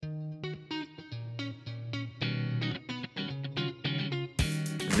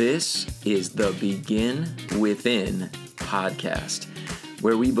This is the Begin Within podcast,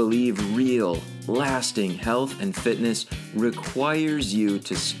 where we believe real, lasting health and fitness requires you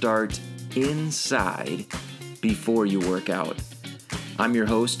to start inside before you work out. I'm your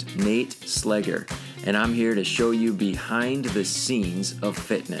host, Nate Slegger, and I'm here to show you behind the scenes of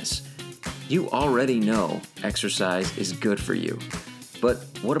fitness. You already know exercise is good for you, but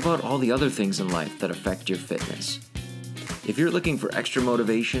what about all the other things in life that affect your fitness? If you're looking for extra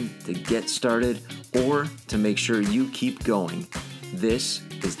motivation to get started or to make sure you keep going, this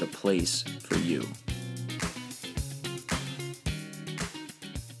is the place for you.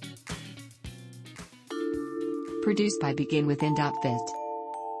 Produced by BeginWithin.fit.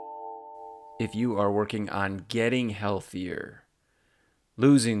 If you are working on getting healthier,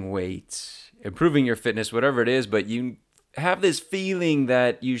 losing weight, improving your fitness, whatever it is, but you have this feeling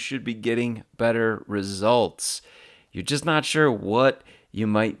that you should be getting better results, you're just not sure what you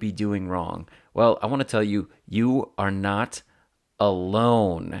might be doing wrong. Well, I want to tell you, you are not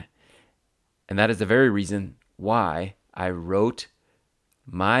alone. And that is the very reason why I wrote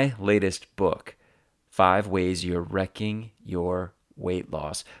my latest book, 5 Ways You're Wrecking Your Weight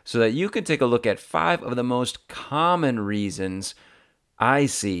Loss, so that you can take a look at 5 of the most common reasons I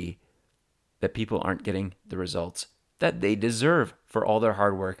see that people aren't getting the results that they deserve for all their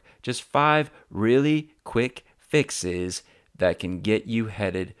hard work. Just 5 really quick fixes that can get you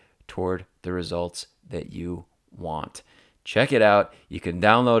headed toward the results that you want. Check it out. You can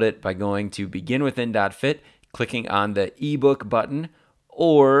download it by going to beginwithin.fit, clicking on the ebook button,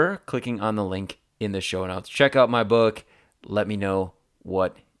 or clicking on the link in the show notes. Check out my book. Let me know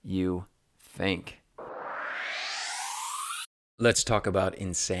what you think. Let's talk about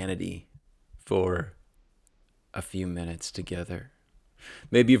insanity for a few minutes together.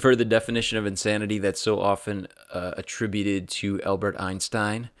 Maybe you've heard the definition of insanity that's so often attributed to Albert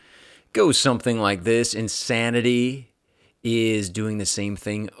Einstein. It goes something like this: insanity is doing the same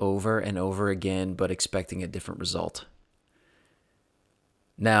thing over and over again, but expecting a different result.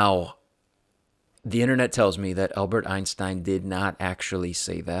 Now, the internet tells me that Albert Einstein did not actually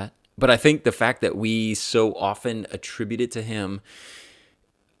say that, but I think the fact that we so often attribute it to him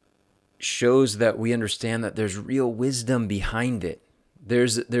shows that we understand that there's real wisdom behind it.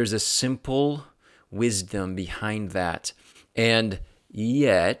 There's a simple wisdom behind that. And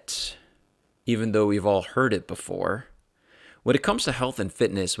yet, even though we've all heard it before, when it comes to health and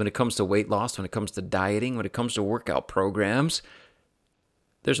fitness, when it comes to weight loss, when it comes to dieting, when it comes to workout programs,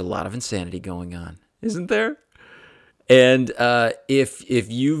 there's a lot of insanity going on, isn't there? And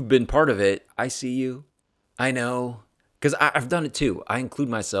if you've been part of it, I see you. I know, because I've done it too. I include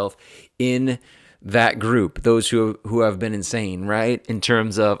myself in that group, those who have been insane, right? In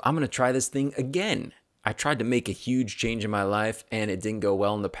terms of, I'm going to try this thing again. I tried to make a huge change in my life and it didn't go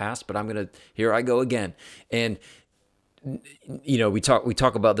well in the past, but here I go again. And you know, we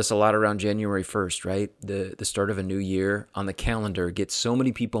talk about this a lot around January 1st, right? The start of a new year on the calendar gets so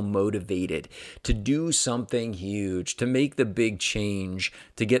many people motivated to do something huge, to make the big change,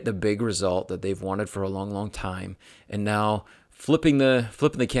 to get the big result that they've wanted for a long, long time. And now flipping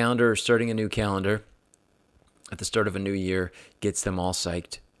the calendar or starting a new calendar at the start of a new year gets them all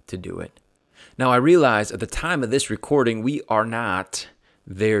psyched to do it. Now, I realize at the time of this recording, we are not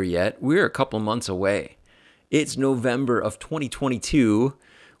there yet. We're a couple months away. It's November of 2022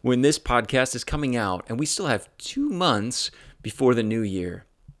 when this podcast is coming out, and we still have 2 months before the new year.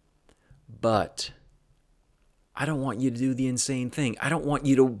 But I don't want you to do the insane thing. I don't want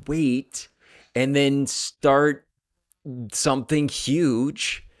you to wait and then start something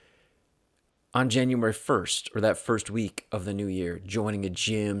huge on January 1st or that first week of the new year, joining a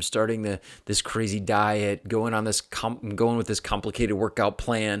gym, starting this crazy diet, going with this complicated workout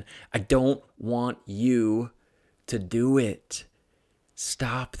plan. I don't want you to do it.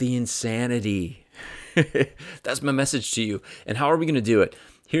 Stop the insanity. That's my message to you. And how are we going to do it?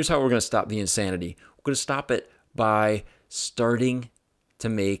 Here's how we're going to stop the insanity. We're going to stop it by starting to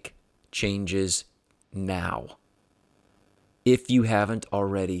make changes now. If you haven't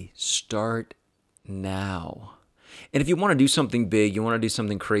already, start now. And if you want to do something big, you want to do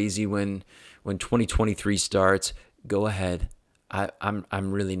something crazy when 2023 starts, go ahead. I'm not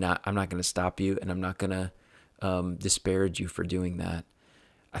going to stop you, and I'm not going to disparage you for doing that.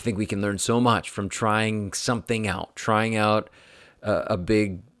 I think we can learn so much from trying something out, trying out a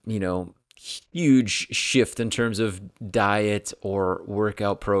big, huge shift in terms of diet or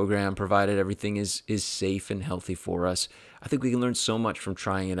workout program, provided everything is safe and healthy for us. I think we can learn so much from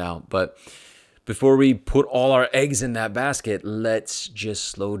trying it out. But before we put all our eggs in that basket, let's just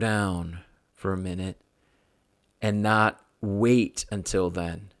slow down for a minute and not wait until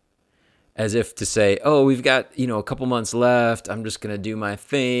then, as if to say, oh, we've got, a couple months left. I'm just going to do my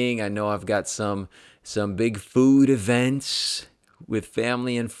thing. I know I've got some big food events with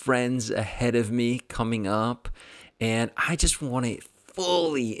family and friends ahead of me coming up, and I just want to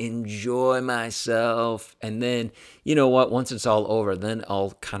fully enjoy myself. And then, you know what, once it's all over, then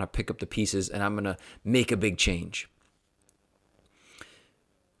I'll kind of pick up the pieces and I'm going to make a big change.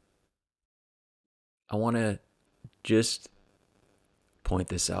 I want to just point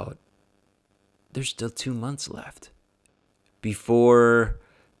this out. There's still 2 months left before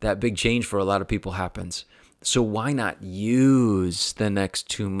that big change for a lot of people happens. So why not use the next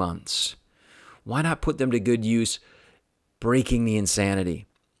 2 months? Why not put them to good use, breaking the insanity?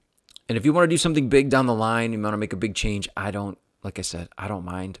 And if you want to do something big down the line, you want to make a big change, like I said, I don't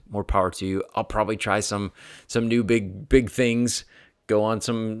mind. More power to you. I'll probably try some new big things, go on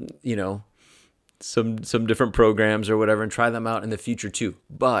some different programs or whatever and try them out in the future too.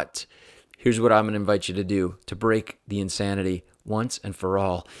 But here's what I'm going to invite you to do to break the insanity once and for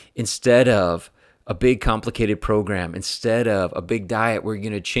all. Instead of a big complicated program, instead of a big diet where you're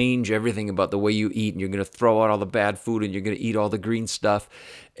going to change everything about the way you eat and you're going to throw out all the bad food and you're going to eat all the green stuff,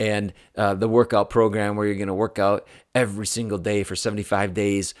 and the workout program where you're going to work out every single day for 75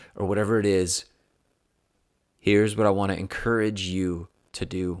 days or whatever it is, here's what I want to encourage you to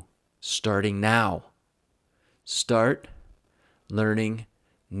do starting now. Start learning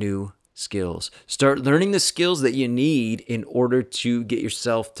new skills. Start learning the skills that you need in order to get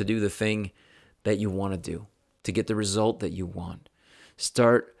yourself to do the thing that you want to do, to get the result that you want.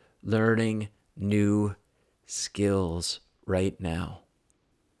 Start learning new skills right now.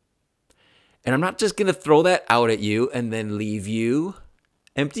 And I'm not just going to throw that out at you and then leave you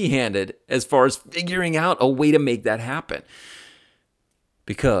empty-handed as far as figuring out a way to make that happen.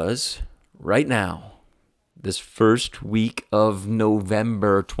 Because right now, this first week of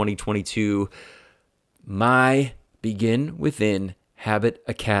November 2022, my Begin Within Habit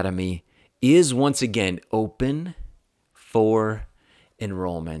Academy is once again open for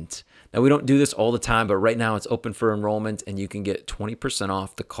enrollment. Now, we don't do this all the time, but right now it's open for enrollment, and you can get 20%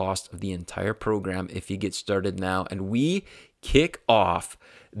 off the cost of the entire program if you get started now. And we kick off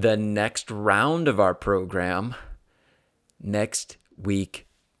the next round of our program next week,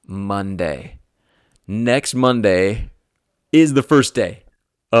 Monday. Next Monday is the first day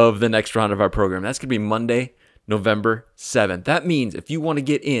of the next round of our program. That's going to be Monday, November 7th. That means if you want to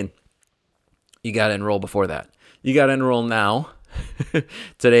get in, you got to enroll before that. You got to enroll now.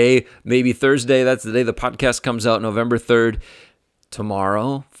 Today, maybe Thursday, that's the day the podcast comes out, November 3rd.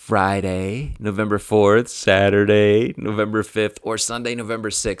 Tomorrow, Friday, November 4th, Saturday, November 5th, or Sunday, November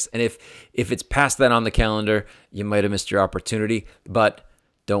 6th. And if it's past that on the calendar, you might have missed your opportunity, but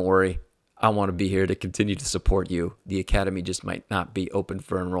don't worry. I want to be here to continue to support you. The Academy just might not be open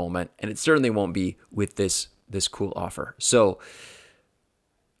for enrollment, and it certainly won't be with this cool offer. So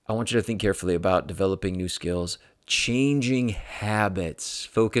I want you to think carefully about developing new skills, changing habits,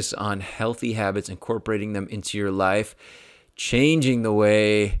 focus on healthy habits, incorporating them into your life, changing the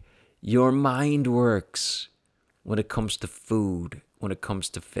way your mind works when it comes to food, when it comes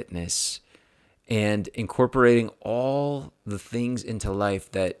to fitness, and incorporating all the things into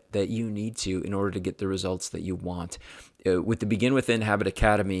life that you need to in order to get the results that you want. With the Begin Within Habit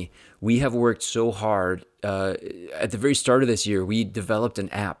Academy, we have worked so hard. At the very start of this year, we developed an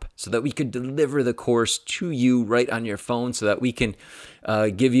app so that we could deliver the course to you right on your phone, so that we can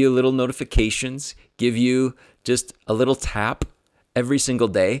give you little notifications, give you just a little tap every single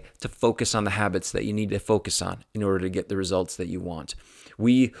day to focus on the habits that you need to focus on in order to get the results that you want.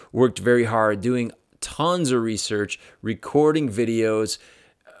 We worked very hard doing tons of research, recording videos,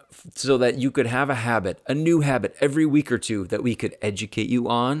 so that you could have a habit, a new habit every week or two that we could educate you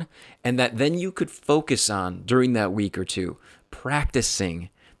on, and that then you could focus on during that week or two, practicing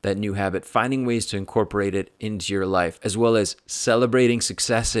that new habit, finding ways to incorporate it into your life, as well as celebrating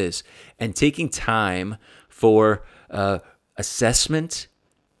successes and taking time for assessment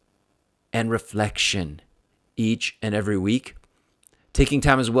and reflection each and every week. Taking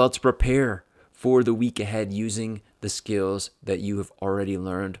time as well to prepare for the week ahead using the skills that you have already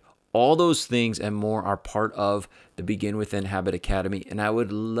learned. All those things and more are part of the Begin Within Habit Academy, and I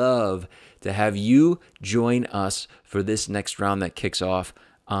would love to have you join us for this next round that kicks off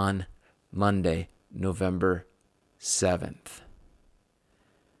on Monday, November 7th.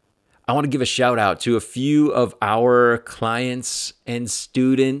 I want to give a shout out to a few of our clients and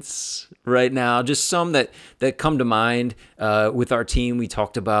students right now, just some that come to mind. With our team, we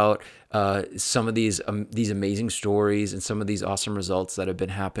talked about some of these amazing stories and some of these awesome results that have been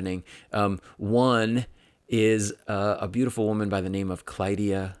happening. One is a beautiful woman by the name of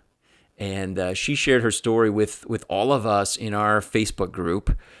Clydia. And she shared her story with all of us in our Facebook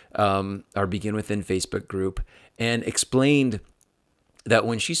group, our Begin Within Facebook group, and explained that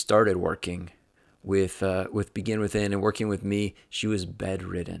when she started working with Begin Within and working with me, she was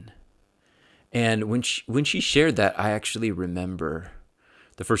bedridden. And when she shared that, I actually remember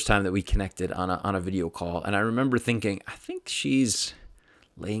the first time that we connected on a video call, and I remember thinking, I think she's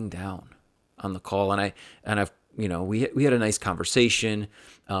laying down on the call, and I've we had a nice conversation.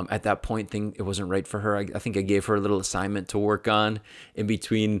 At that point, it wasn't right for her. I think I gave her a little assignment to work on in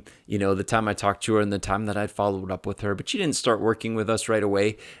between the time I talked to her and the time that I'd followed up with her. But she didn't start working with us right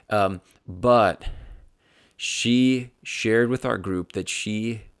away. But she shared with our group that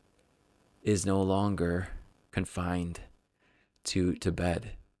she is no longer confined to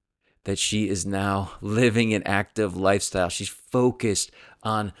bed, that she is now living an active lifestyle. She's focused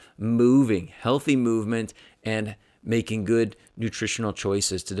on moving, healthy movement, and making good nutritional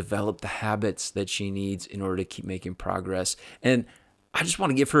choices to develop the habits that she needs in order to keep making progress. And I just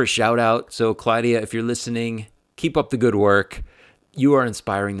want to give her a shout out. So Clydia, if you're listening, keep up the good work. You are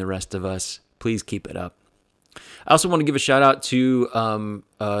inspiring the rest of us. Please keep it up. I also want to give a shout out to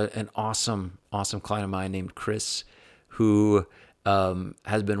an awesome client of mine named Chris, who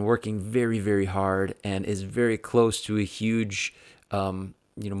has been working very, very hard and is very close to a huge,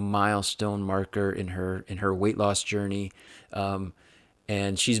 milestone marker in her weight loss journey.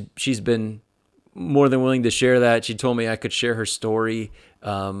 And she's been more than willing to share that. She told me I could share her story.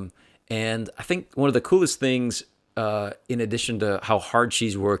 And I think one of the coolest things, in addition to how hard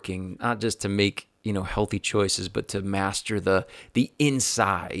she's working, not just to make healthy choices, but to master the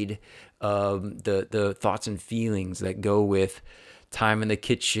inside, the thoughts and feelings that go with time in the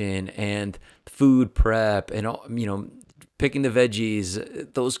kitchen and food prep and picking the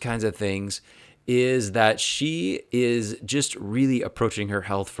veggies, those kinds of things, is that she is just really approaching her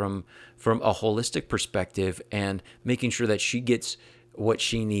health from a holistic perspective and making sure that she gets what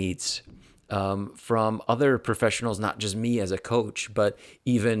she needs from other professionals, not just me as a coach, but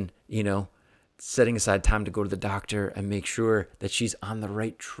even setting aside time to go to the doctor and make sure that she's on the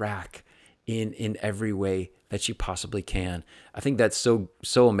right track in every way that she possibly can. I think that's so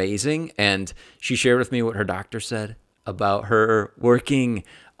amazing. And she shared with me what her doctor said about her working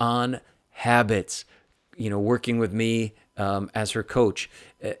on habits, working with me as her coach.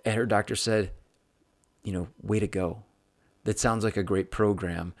 And her doctor said, way to go. That sounds like a great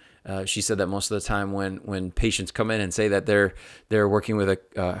program. She said that most of the time when patients come in and say that they're working with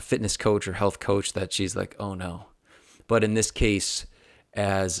a fitness coach or health coach, that she's like, oh no. But in this case,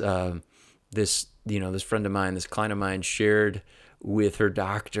 as this friend of mine, this client of mine, shared with her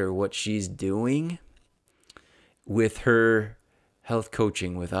doctor what she's doing with her health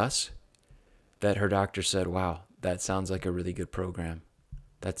coaching with us, that her doctor said, wow, that sounds like a really good program.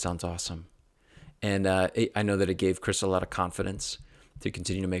 That sounds awesome. And I know that it gave Chris a lot of confidence to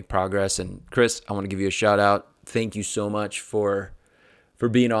continue to make progress. And Chris, I want to give you a shout out. Thank you so much for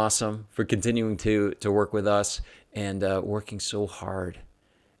being awesome, for continuing to work with us and working so hard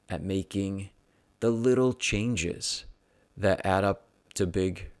at making the little changes that add up to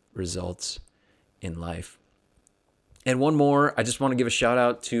big results in life. And one more, I just want to give a shout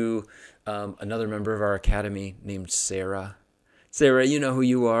out to another member of our academy named Sarah. Sarah, you know who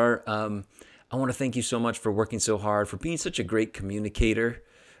you are. I want to thank you so much for working so hard, for being such a great communicator.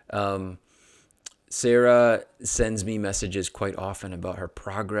 Sarah sends me messages quite often about her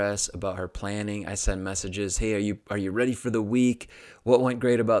progress, about her planning. I send messages, hey, are you ready for the week? What went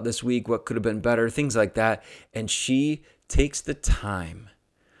great about this week? What could have been better? Things like that. And she takes the time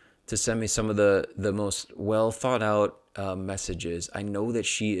to send me some of the most well thought out messages. I know that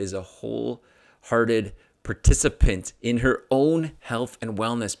she is a wholehearted participant in her own health and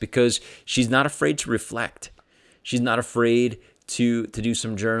wellness because she's not afraid to reflect. She's not afraid to do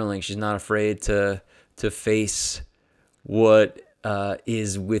some journaling. She's not afraid to face what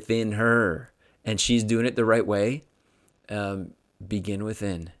is within her, and she's doing it the right way. Begin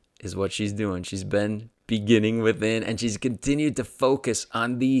within is what she's doing. She's been beginning within, and she's continued to focus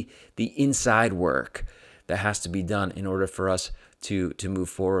on the inside work that has to be done in order for us to move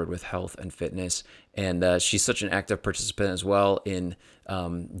forward with health and fitness. And she's such an active participant as well in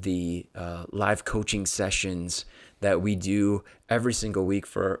the live coaching sessions that we do every single week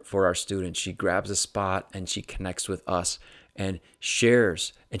for our students. She grabs a spot and she connects with us and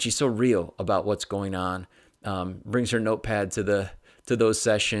shares. And she's so real about what's going on. Brings her notepad to those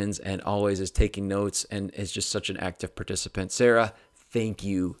sessions and always is taking notes and is just such an active participant. Sarah, thank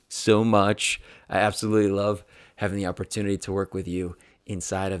you so much. I absolutely love having the opportunity to work with you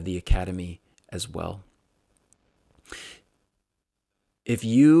inside of the academy as well. If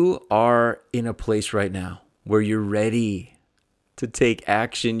you are in a place right now where you're ready to take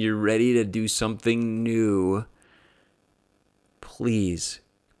action, you're ready to do something new, please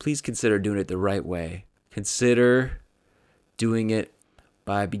consider doing it the right way. Consider doing it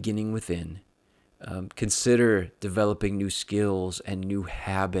by beginning within. Consider developing new skills and new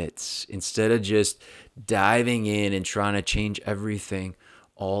habits instead of just diving in and trying to change everything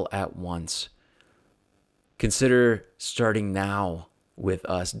all at once. Consider starting now with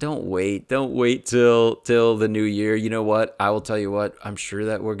us. Don't wait till the new year. You know what? I will tell you what, I'm sure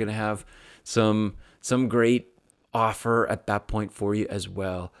that we're going to have some great offer at that point for you as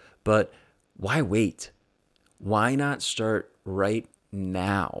well. But why wait? Why not start right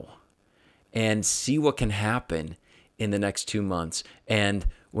now and see what can happen in the next 2 months? And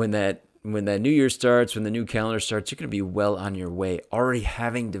when that new year starts, when the new calendar starts, you're going to be well on your way, already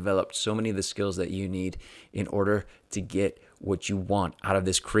having developed so many of the skills that you need in order to get what you want out of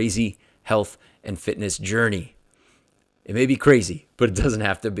this crazy health and fitness journey. It may be crazy, but it doesn't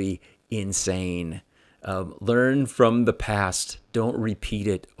have to be insane. Learn from the past. Don't repeat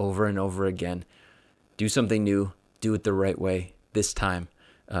it over and over again. Do something new. Do it the right way this time.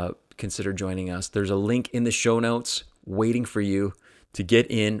 Consider joining us. There's a link in the show notes waiting for you to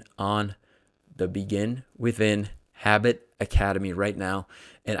get in on the Begin Within Habit Academy right now.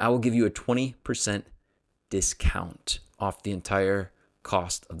 And I will give you a 20% discount off the entire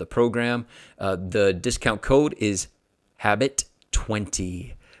cost of the program. The discount code is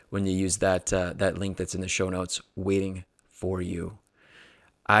HABIT20 when you use that link that's in the show notes waiting for you.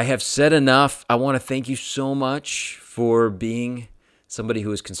 I have said enough. I want to thank you so much for being somebody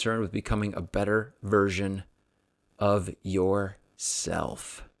who is concerned with becoming a better version of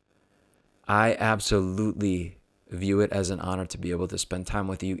yourself. I absolutely view it as an honor to be able to spend time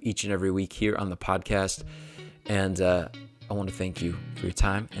with you each and every week here on the podcast. And I want to thank you for your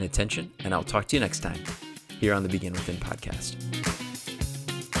time and attention. And I'll talk to you next time here on the Begin Within podcast.